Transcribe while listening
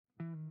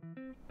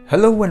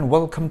Hello and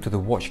welcome to the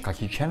Watch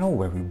Kaki channel,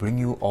 where we bring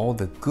you all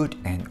the good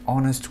and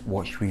honest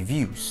watch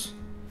reviews.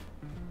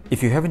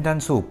 If you haven't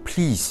done so,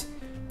 please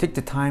take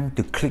the time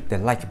to click the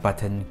like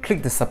button,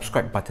 click the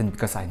subscribe button,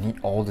 because I need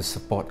all the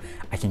support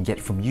I can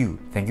get from you.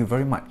 Thank you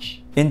very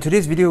much. In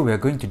today's video, we are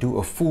going to do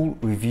a full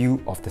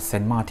review of the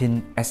San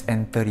Martin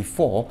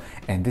SN034,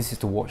 and this is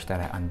the watch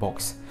that I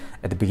unboxed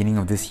at the beginning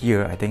of this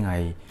year. I think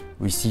I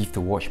received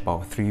the watch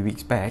about 3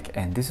 weeks back,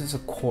 and this is a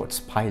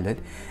Quartz Pilot.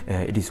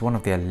 It is one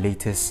of their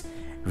latest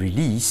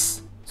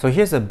release. So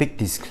here's a big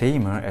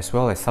disclaimer as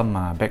well as some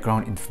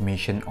background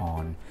information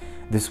on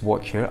this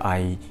watch here.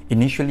 I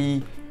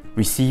initially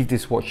received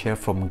this watch here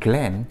from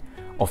Glenn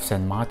of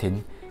San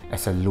Martin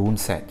as a loan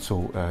set.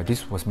 So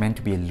this was meant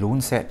to be a loan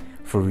set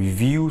for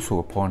review. So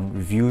upon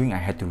reviewing, I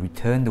had to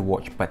return the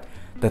watch. But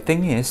the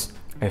thing is,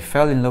 I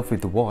fell in love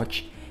with the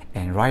watch,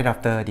 and right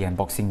after the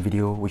unboxing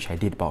video, which I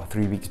did about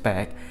 3 weeks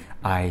back,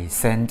 I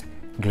sent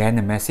Glenn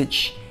a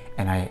message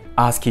and I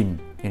asked him,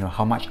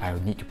 how much I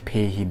would need to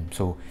pay him.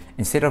 So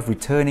instead of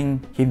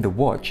returning him the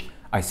watch,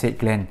 I said,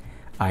 Glenn,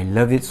 I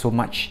love it so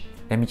much,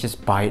 let me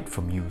just buy it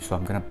from you. So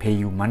I'm gonna pay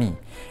you money.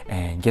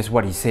 And guess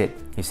what he said?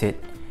 He said,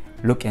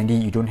 look Andy,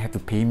 you don't have to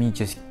pay me,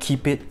 just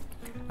keep it,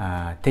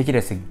 take it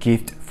as a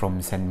gift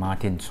from San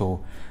Martin. So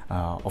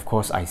of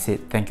course I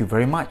said thank you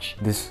very much.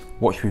 This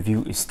watch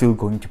review is still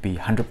going to be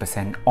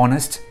 100%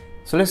 honest.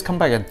 So let's come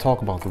back and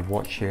talk about the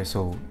watch here.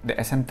 So the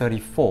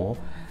SN034,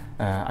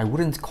 I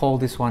wouldn't call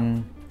this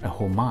one a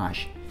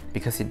homage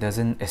because it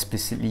doesn't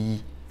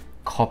explicitly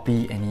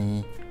copy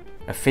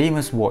a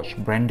famous watch,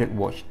 branded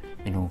watch.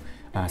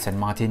 San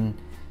Martin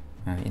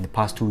in the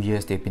past 2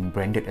 years, they've been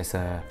branded as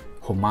a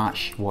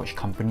homage watch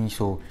company.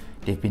 So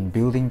they've been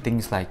building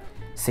things like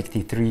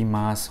 63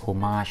 Mars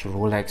homage,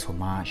 Rolex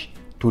homage,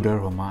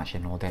 Tudor homage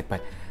and all that,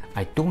 but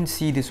I don't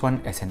see this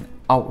one as an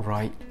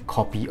outright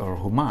copy or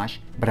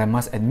homage. But I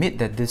must admit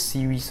that this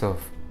series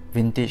of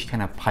vintage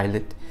kind of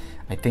Pilot,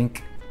 I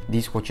think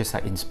these watches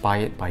are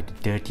inspired by the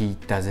Dirty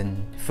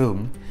Dozen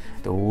film,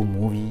 the old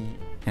movie,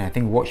 and I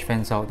think watch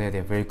fans out there,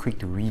 they're very quick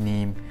to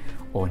rename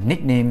or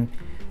nickname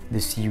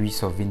the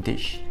series of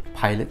vintage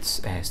Pilots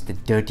as the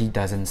Dirty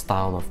Dozen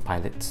style of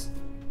Pilots.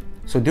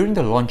 So during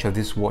the launch of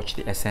this watch,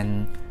 the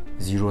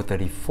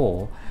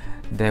SN034,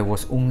 there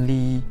was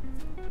only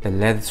the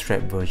leather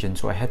strap version,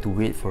 so I had to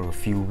wait for a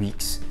few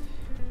weeks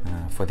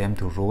for them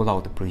to roll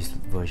out the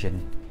bracelet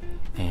version.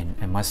 And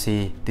I must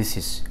say, this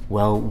is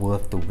well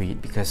worth the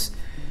wait, because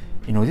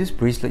this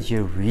bracelet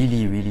here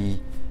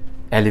really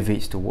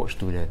elevates the watch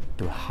to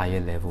a higher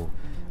level.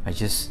 I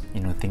just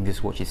think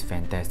this watch is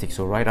fantastic.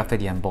 So right after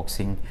the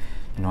unboxing,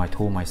 I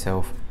told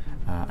myself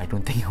I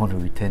don't think I want to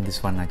return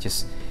this one. I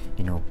just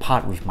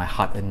part with my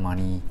hard-earned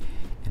money,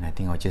 and I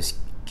think I'll just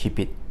keep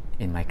it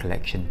in my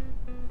collection.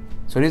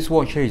 So this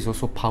watch here is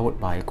also powered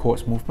by a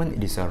quartz movement.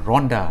 It is a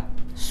Ronda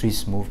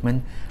Swiss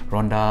movement,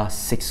 Ronda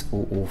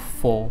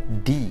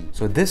 6004D.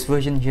 So this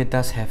version here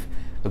does have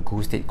a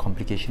ghost date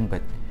complication,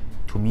 but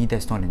to me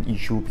that's not an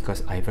issue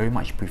because I very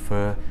much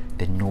prefer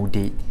the no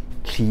date,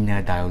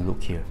 cleaner dial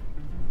look here.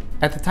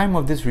 At the time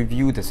of this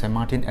review, the San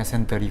Martin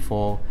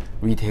SN034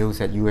 retails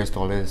at US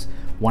dollars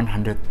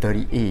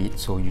 138,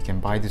 so you can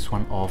buy this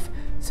one off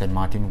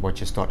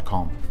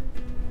sanmartinwatches.com.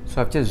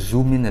 So I've just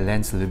zoomed in the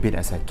lens a little bit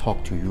as I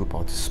talk to you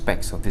about the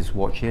specs of this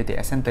watch here. The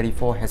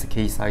SN034 has a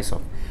case size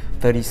of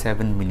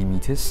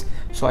 37mm,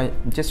 so I'm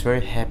just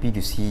very happy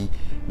to see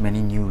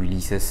many new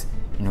releases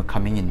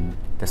coming in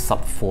the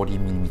sub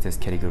 40mm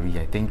category.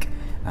 I think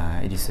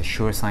it is a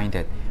sure sign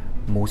that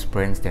most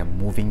brands, they're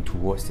moving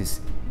towards this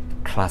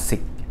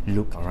classic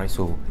look. Alright,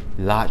 so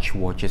large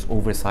watches,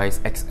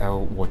 oversized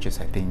XL watches,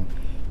 I think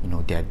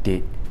they're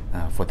dead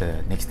for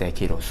the next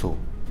decade or so.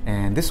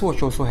 And this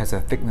watch also has a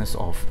thickness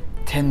of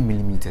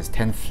 10mm,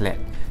 10 flat.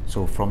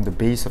 So from the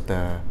base of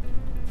the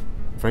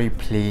very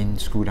plain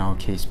screw down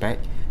case back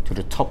to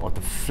the top of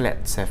the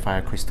flat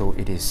sapphire crystal,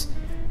 it is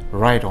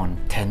right on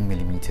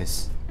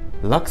 10mm.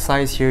 Lug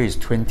size here is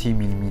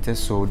 20mm,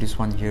 so this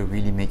one here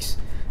really makes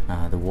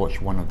the watch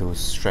one of those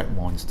strap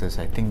monsters.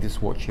 I think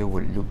this watch here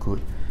would look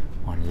good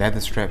on leather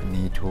strap,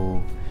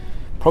 NATO.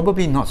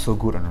 Probably not so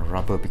good on a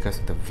rubber because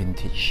of the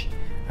vintage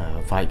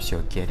vibes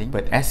you're getting,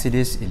 but as it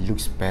is, it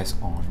looks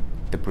best on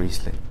the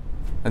bracelet.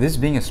 Now, this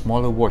being a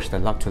smaller watch, the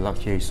lug to lug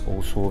here is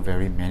also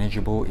very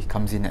manageable. It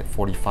comes in at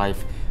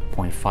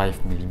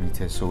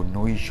 45.5mm, so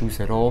no issues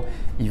at all,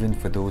 even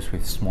for those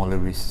with smaller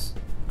wrists.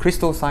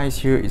 Crystal size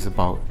here is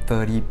about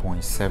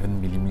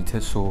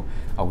 30.7mm, so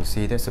I would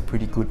say that's a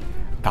pretty good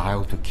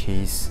dial to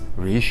case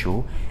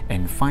ratio.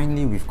 And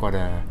finally, we've got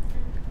a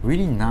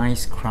really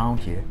nice crown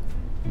here,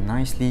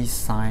 nicely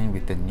signed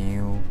with the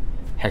new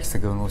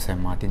hexagonal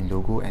San Martin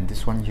logo, and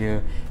this one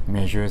here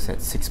measures at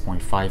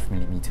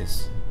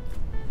 6.5mm.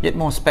 Yet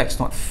more specs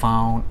not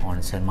found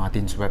on San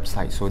Martin's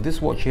website. So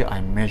this watch here,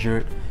 I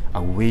measured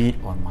a weight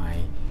on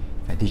my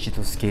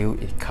digital scale.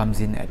 It comes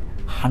in at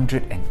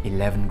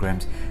 111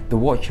 grams. The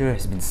watch here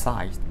has been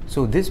sized.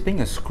 So this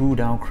being a screw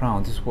down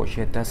crown, this watch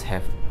here does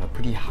have a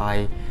pretty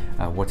high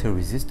water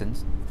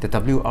resistance. The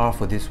WR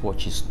for this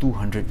watch is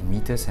 200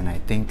 meters, and I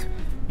think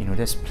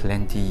that's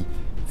plenty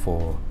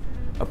for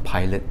a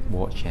Pilot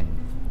watch, and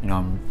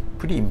I'm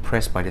pretty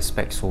impressed by the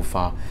specs so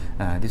far.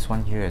 This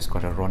one here has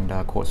got a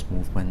Ronda quartz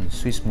movement,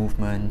 Swiss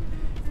movement,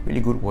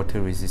 really good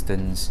water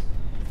resistance,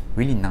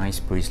 really nice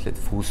bracelet,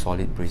 full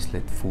solid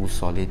bracelet, full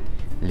solid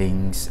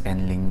links,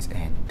 end links,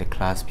 and the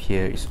clasp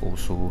here is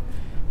also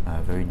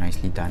very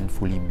nicely done,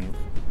 fully milled.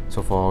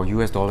 So for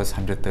US dollars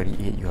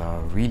 138, you are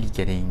really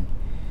getting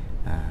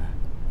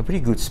a pretty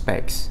good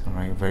specs,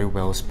 alright, very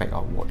well spec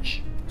out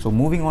watch. So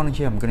moving on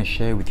here, I'm going to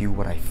share with you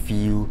what I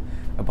feel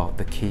about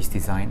the case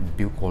design and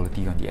build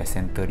quality on the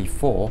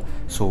SN034.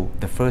 So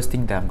the first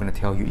thing that I'm going to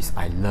tell you is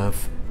I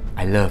love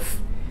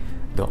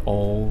the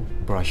all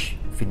brush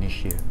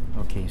finish here.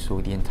 Okay,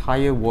 so the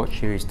entire watch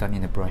here is done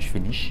in a brush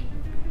finish.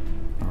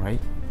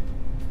 Alright,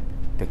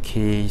 the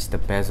case, the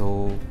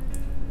bezel,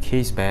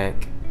 case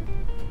back,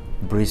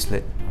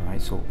 bracelet.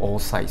 Alright, so all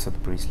sides of the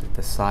bracelet,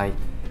 the side,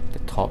 the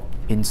top,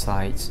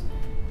 insides,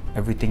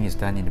 everything is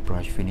done in the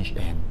brush finish,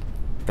 and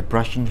the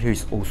brushing here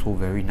is also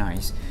very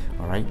nice.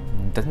 Alright,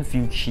 doesn't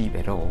feel cheap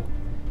at all.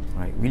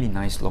 Alright, really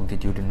nice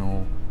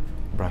longitudinal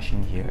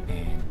brushing here,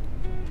 and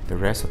the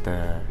rest of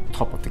the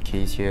top of the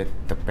case here,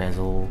 the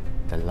bezel,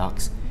 the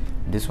lugs,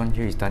 this one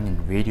here is done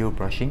in radial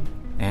brushing.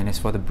 And as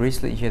for the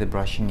bracelet here, the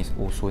brushing is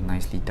also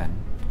nicely done.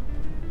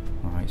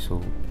 Alright,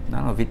 so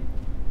none of it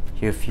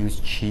here feels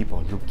cheap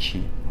or look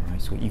cheap.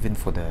 Alright, so even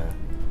for the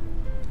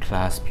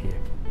clasp here.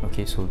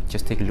 Okay, so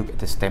just take a look at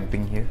the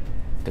stamping here,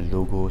 the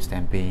logo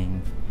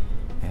stamping.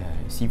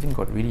 It's even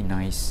got really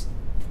nice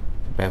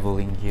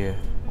beveling here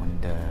on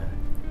the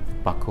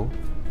buckle,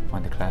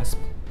 on the clasp.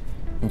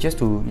 And just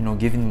to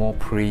give in more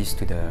praise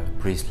to the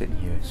bracelet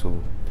here,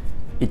 so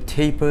it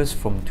tapers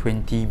from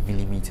 20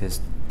 millimeters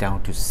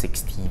down to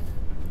 16.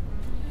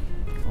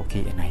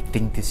 Okay, and I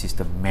think this is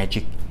the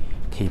magic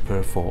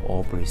taper for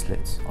all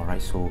bracelets.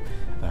 Alright, so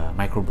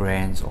micro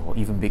brands or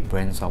even big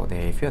brands out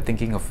there, if you're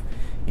thinking of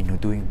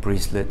doing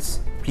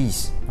bracelets,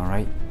 please,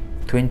 alright,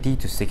 20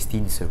 to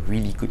 16 is a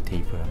really good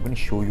taper. I'm going to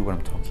show you what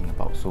I'm talking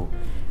about. So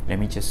let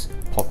me just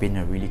pop in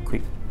a really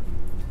quick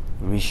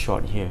wrist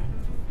shot here.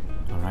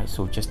 Alright,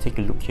 so just take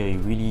a look here. It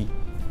really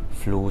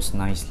flows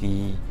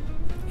nicely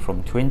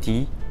from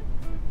 20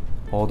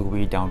 all the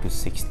way down to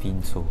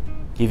 16, so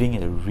giving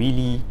it a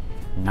really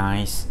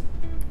nice,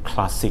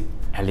 classic,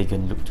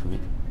 elegant look to it.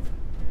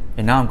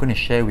 And now I'm going to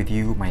share with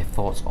you my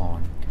thoughts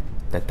on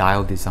the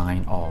dial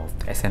design of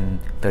the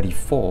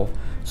SN034.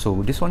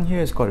 So this one here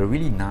has got a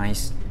really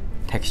nice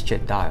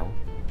textured dial.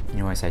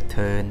 As I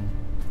turn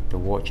the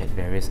watch at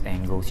various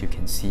angles, you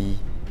can see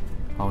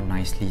how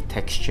nicely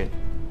textured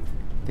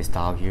this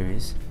dial here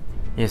is.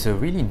 It has a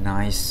really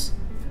nice,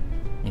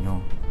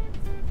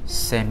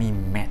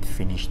 semi-matte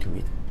finish to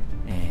it,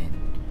 and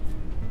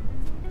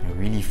I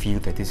really feel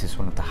that this is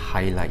one of the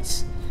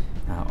highlights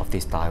of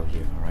this dial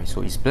here. Alright,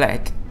 so it's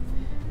black,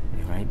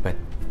 right? But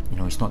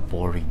it's not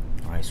boring.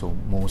 Alright, so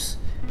most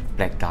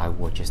black dial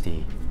watches,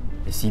 they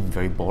seem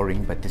very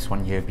boring, but this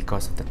one here,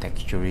 because of the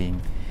texturing,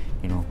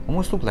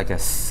 almost look like a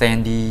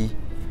sandy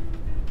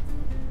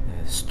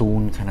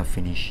stone kind of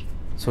finish.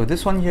 So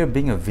this one here,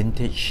 being a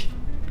vintage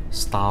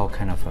style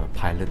kind of a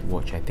Pilot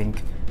watch, I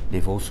think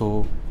they've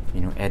also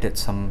added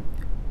some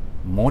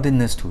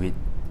modernness to it,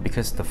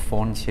 because the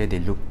fonts here, they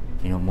look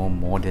more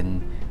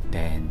modern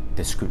than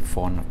the script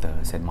font of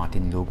the San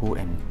Martin logo,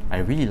 and I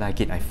really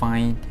like it. I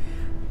find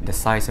the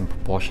size and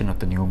proportion of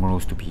the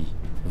numerals to be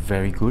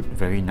very good,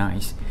 very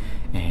nice,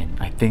 and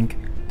I think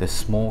the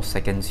small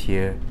seconds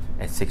here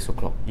at 6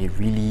 o'clock, it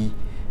really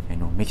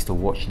makes the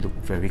watch look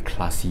very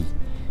classy.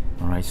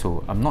 Alright,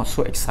 so I'm not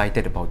so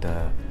excited about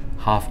the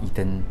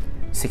half-eaten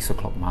 6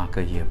 o'clock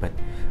marker here, but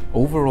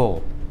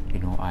overall,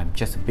 I'm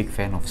just a big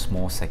fan of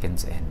small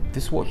seconds, and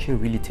this watch here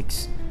really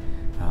ticks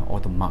all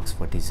the marks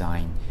for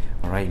design.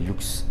 Alright, it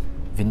looks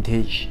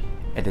vintage,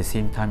 at the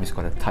same time it's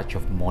got a touch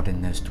of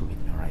modernness to it.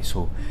 Alright,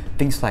 so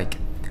things like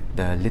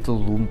the little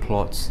loom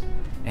plots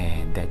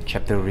and that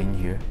chapter ring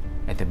here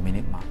at the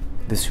minute mark,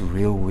 this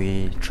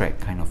railway track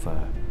kind of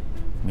a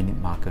minute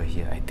marker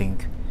here, I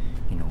think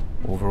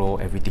overall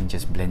everything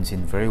just blends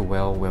in very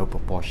well, well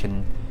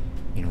proportioned,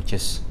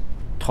 just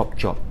top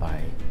job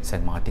by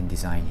San Martin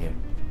design here.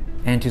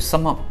 And to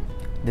sum up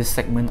this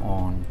segment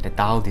on the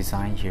dial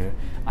design here,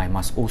 I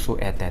must also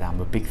add that I'm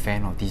a big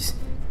fan of these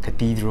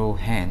cathedral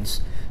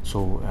hands.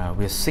 So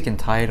we're sick and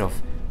tired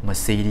of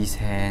Mercedes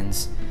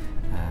hands,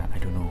 I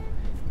don't know,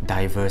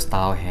 diverse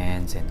style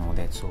hands and all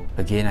that. So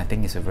again, I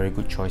think it's a very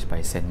good choice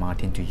by San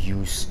Martin to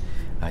use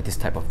this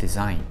type of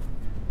design.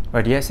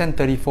 Right, the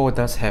SN034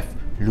 does have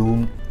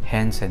loom,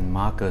 hands and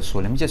markers. So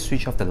let me just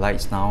switch off the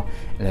lights now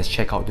and let's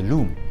check out the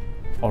loom.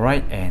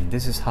 Alright, and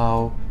this is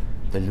how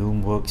the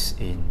loom works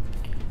in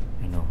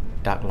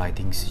dark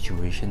lighting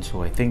situation.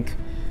 So I think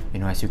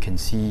as you can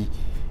see,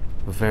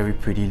 very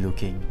pretty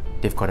looking.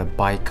 They've got a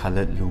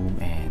bi-colored loom,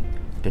 and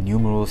the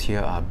numerals here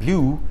are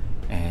blue,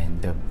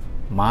 and the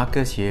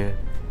markers here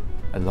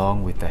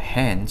along with the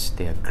hands,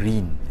 they are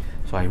green.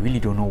 So I really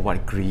don't know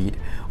what grade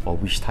or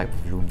which type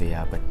of loom they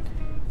are, but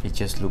it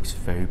just looks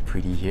very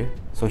pretty here.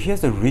 So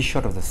here's the wrist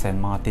shot of the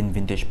San Martin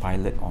Vintage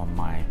Pilot on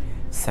my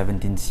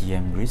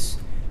 17cm wrist.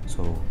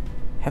 So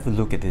have a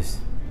look at this.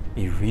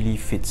 It really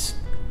fits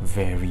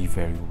very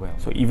well.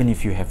 So even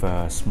if you have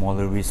a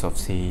smaller wrist of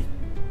say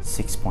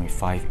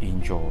 6.5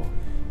 inch or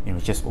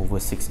just over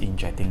 6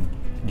 inch, I think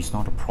it's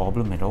not a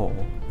problem at all.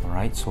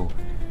 Alright, so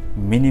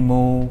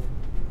minimal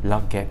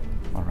lug gap.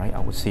 Alright, I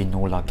would say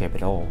no lug gap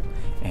at all,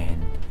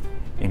 and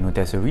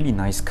there's a really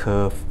nice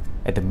curve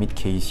at the mid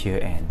case here,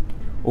 and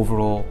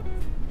overall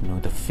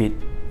the fit,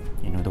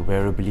 the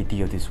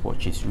wearability of this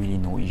watch is really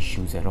no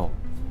issues at all.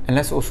 And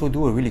let's also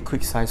do a really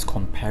quick size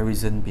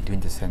comparison between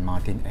the San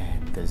Martin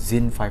and the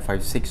Sinn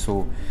 556.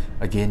 So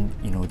again,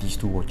 these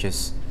two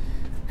watches,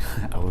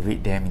 I will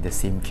rate them in the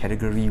same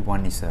category.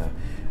 One is a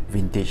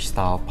vintage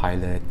style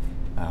pilot,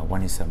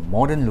 one is a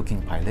modern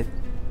looking pilot,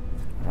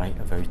 right?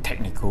 A very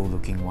technical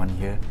looking one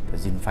here, the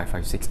Sinn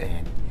 556,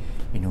 and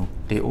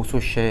they also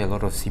share a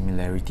lot of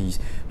similarities.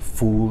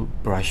 Full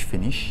brush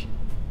finish,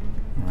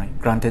 right?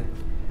 Granted,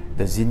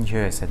 the Sinn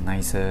here has a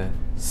nicer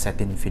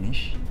satin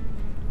finish.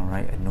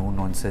 Alright, a no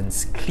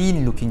nonsense,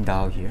 clean looking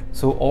dial here.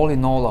 So all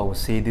in all, I would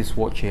say this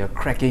watch here,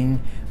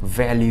 cracking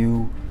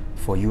value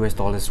for US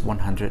dollars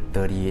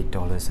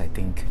 $138. I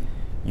think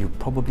you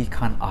probably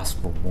can't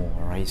ask for more.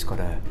 Alright, it's got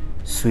a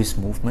Swiss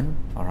movement.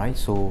 Alright,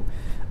 so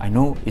I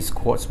know it's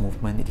quartz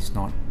movement, it is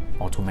not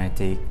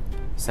automatic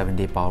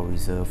 7-day power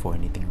reserve or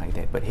anything like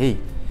that, but hey,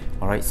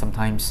 alright,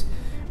 sometimes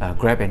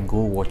grab and go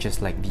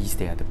watches like these,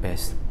 they are the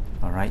best.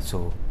 Alright,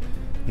 so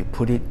you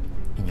put it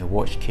in your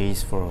watch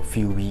case for a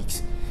few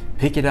weeks,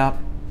 pick it up,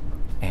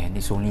 and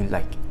it's only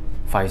like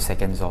 5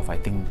 seconds off. I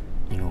think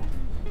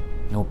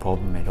no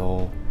problem at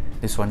all.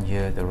 This one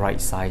here, the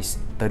right size,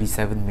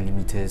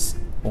 37mm,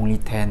 only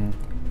 10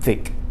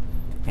 thick,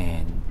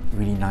 and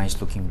really nice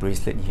looking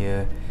bracelet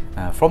here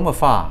from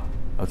afar.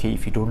 Okay,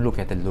 if you don't look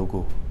at the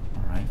logo,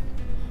 all right,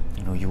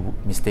 you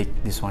mistake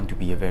this one to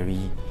be a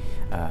very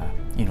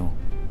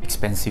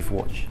expensive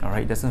watch. All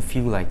right, it doesn't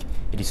feel like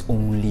it is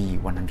only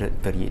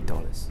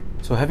 $138.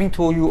 So having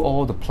told you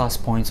all the plus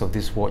points of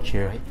this watch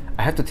here,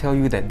 I have to tell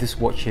you that this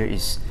watch here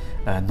is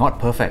not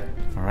perfect.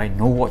 All right,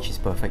 no watch is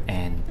perfect,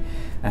 and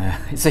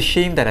it's a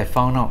shame that I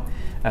found out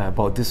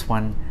about this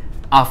one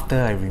after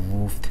I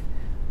removed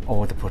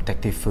all the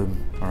protective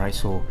film. All right,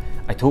 so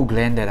I told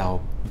Glenn that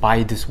I'll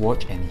buy this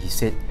watch, and he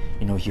said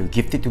he'll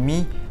gift it to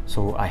me.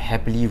 So I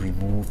happily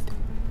removed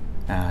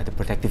the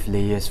protective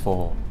layers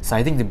for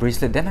sizing the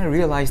bracelet. Then I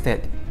realized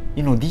that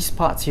these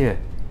parts here,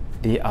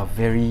 they are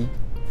very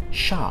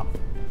sharp.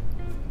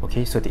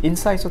 Okay, so the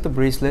insides of the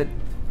bracelet,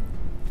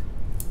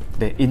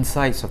 the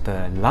insides of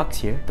the lugs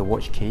here, the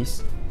watch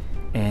case,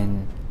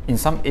 and in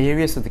some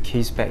areas of the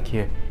case back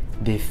here,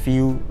 they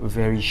feel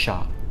very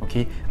sharp.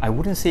 Okay, I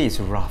wouldn't say it's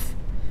rough.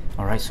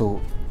 All right, so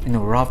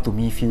rough to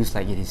me feels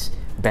like it is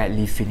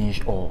badly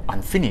finished or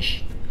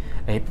unfinished.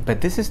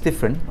 But this is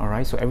different. All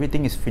right, so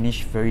everything is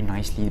finished very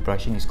nicely, the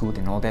brushing is good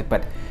and all that,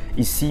 but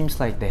it seems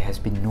like there has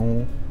been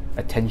no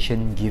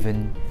attention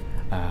given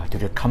to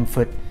the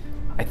comfort.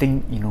 I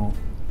think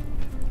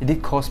it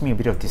did cause me a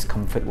bit of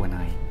discomfort when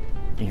I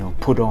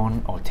put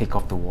on or take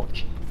off the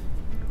watch.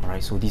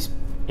 Alright, so these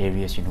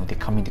areas, they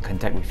come into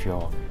contact with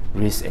your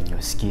wrist and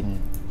your skin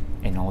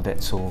and all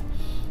that. So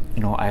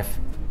I've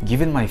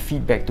given my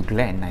feedback to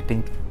Glenn. I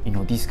think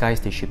these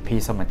guys, they should pay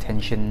some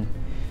attention,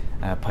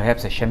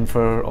 perhaps a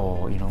chamfer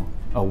or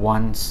a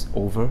once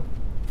over,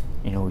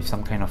 with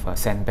some kind of a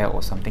sand belt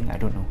or something, I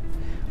don't know.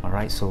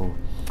 Alright, so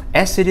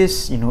as it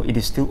is, it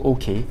is still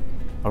okay.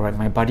 Alright,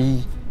 my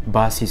buddy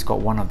Buzz, he's got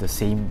one of the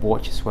same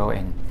watch as well,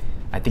 and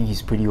I think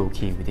he's pretty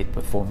okay with it.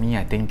 But for me,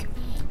 I think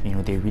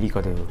they really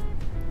got to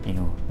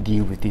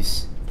deal with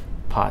these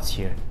parts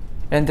here.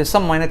 And there's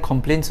some minor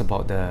complaints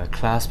about the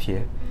clasp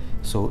here.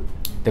 So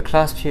the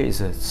clasp here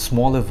is a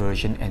smaller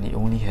version, and it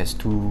only has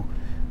 2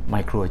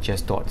 micro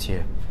adjust dots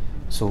here.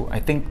 So I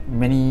think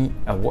many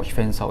watch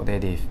fans out there,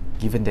 they've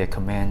given their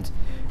comments,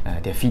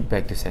 their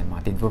feedback to San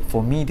Martin. But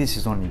for me, this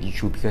is not an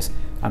issue because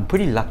I'm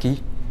pretty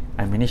lucky.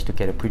 I managed to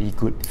get a pretty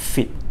good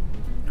fit.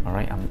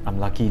 Alright, I'm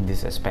lucky in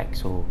this aspect,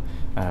 so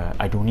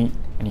I don't need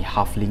any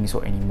half links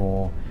or any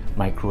more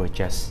micro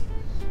adjusts.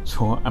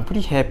 So I'm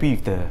pretty happy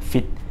with the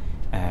fit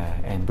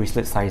and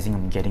bracelet sizing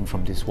I'm getting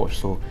from this watch.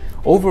 So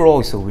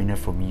overall, it's a winner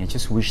for me. I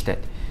just wish that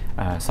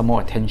some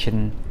more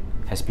attention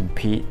has been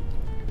paid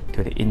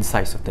to the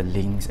insides of the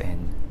links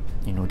and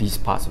these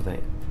parts of the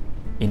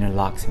inner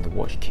lugs in the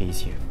watch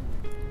case here.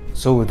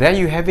 So there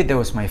you have it. That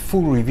was my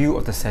full review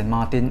of the San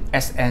Martin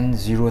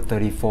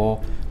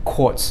SN034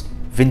 Quartz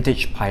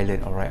Vintage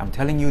Pilot. Alright, I'm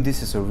telling you,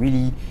 this is a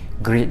really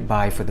great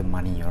buy for the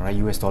money. Alright,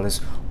 US dollars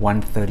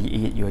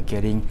 138. You're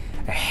getting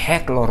a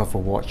heck lot of a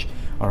watch.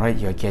 Alright,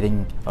 you're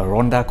getting a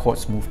Ronda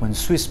quartz movement,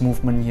 Swiss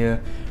movement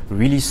here,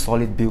 really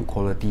solid build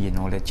quality and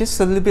all that. Just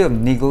a little bit of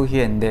niggle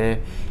here and there,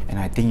 and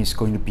I think it's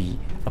going to be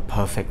a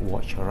perfect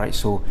watch. Alright,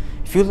 so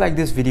if you like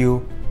this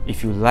video,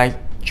 if you like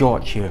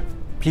George here,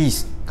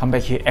 please come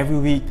back here every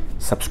week,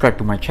 subscribe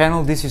to my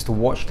channel. This is the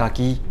Watch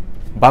Kaki.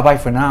 Bye bye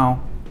for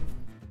now.